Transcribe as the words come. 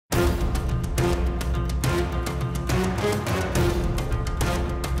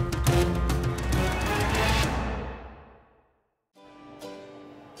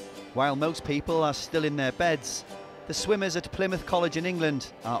While most people are still in their beds, the swimmers at Plymouth College in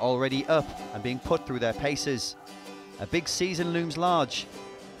England are already up and being put through their paces. A big season looms large.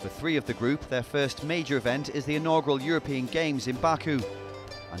 For three of the group, their first major event is the inaugural European Games in Baku.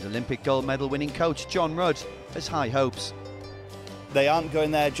 And Olympic gold medal winning coach John Rudd has high hopes. They aren't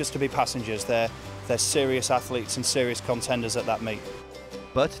going there just to be passengers, they're serious athletes and serious contenders at that meet.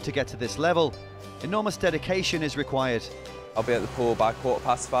 But to get to this level, enormous dedication is required. I'll be at the pool by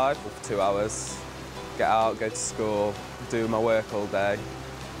 5:15 for 2 hours, get out, go to school, do my work all day,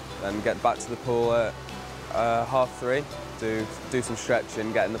 then get back to the pool at 3:30, do some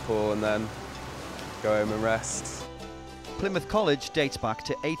stretching, get in the pool and then go home and rest. Plymouth College dates back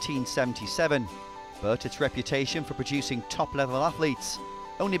to 1877, but its reputation for producing top-level athletes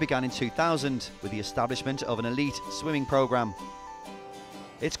only began in 2000 with the establishment of an elite swimming programme.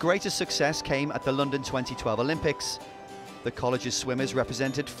 Its greatest success came at the London 2012 Olympics. The college's swimmers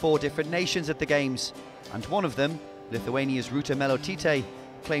represented 4 different nations at the Games, and one of them, Lithuania's Rūta Meilutytė,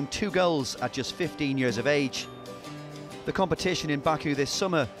 claimed 2 golds at just 15 years of age. The competition in Baku this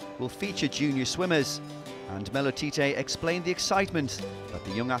summer will feature junior swimmers, and Meilutytė explained the excitement that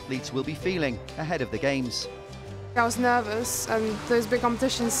the young athletes will be feeling ahead of the Games. I was nervous, and those big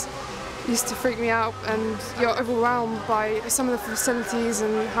competitions used to freak me out, and you're overwhelmed by some of the facilities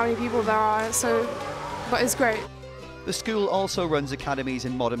and how many people there are, but it's great. The school also runs academies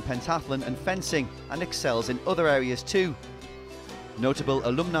in modern pentathlon and fencing and excels in other areas too. Notable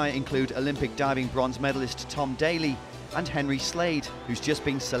alumni include Olympic diving bronze medalist Tom Daley and Henry Slade, who's just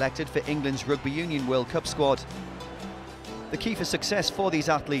been selected for England's Rugby Union World Cup squad. The key for success for these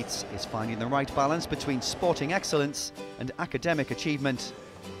athletes is finding the right balance between sporting excellence and academic achievement.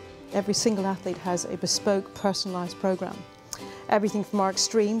 Every single athlete has a bespoke, personalised programme. Everything from our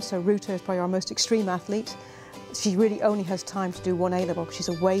extreme, so Rūta is probably our most extreme athlete. She really only has time to do one A-level. She's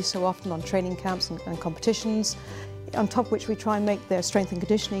away so often on training camps and competitions, on top of which we try and make their strength and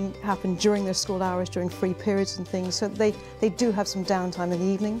conditioning happen during their school hours, during free periods and things, so they do have some downtime in the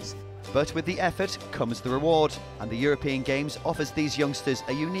evenings. But with the effort comes the reward, and the European Games offers these youngsters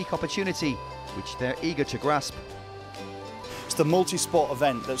a unique opportunity, which they're eager to grasp. It's the multi-sport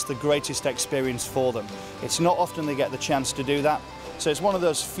event that's the greatest experience for them. It's not often they get the chance to do that, so it's one of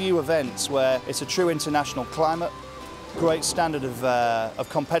those few events where it's a true international climate, great standard of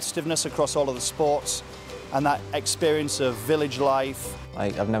competitiveness across all of the sports, and that experience of village life.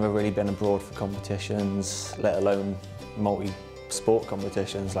 I've never really been abroad for competitions, let alone multi-sport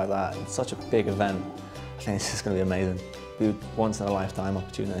competitions like that. It's such a big event. I think it's just going to be amazing. It'll be a once-in-a-lifetime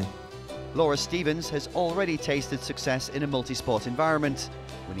opportunity. Laura Stevens has already tasted success in a multi-sport environment,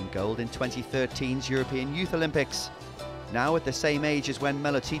 winning gold in 2013's European Youth Olympics. Now at the same age as when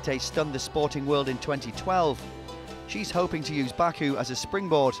Meilutytė stunned the sporting world in 2012, she's hoping to use Baku as a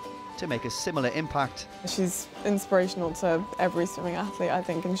springboard to make a similar impact. She's inspirational to every swimming athlete, I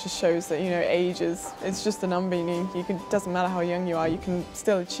think, and just shows that, age it's just a number. Doesn't matter how young you are, you can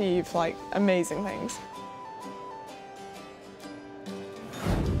still achieve amazing things.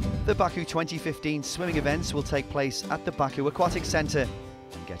 The Baku 2015 swimming events will take place at the Baku Aquatic Centre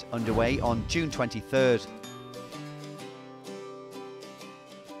and get underway on June 23rd.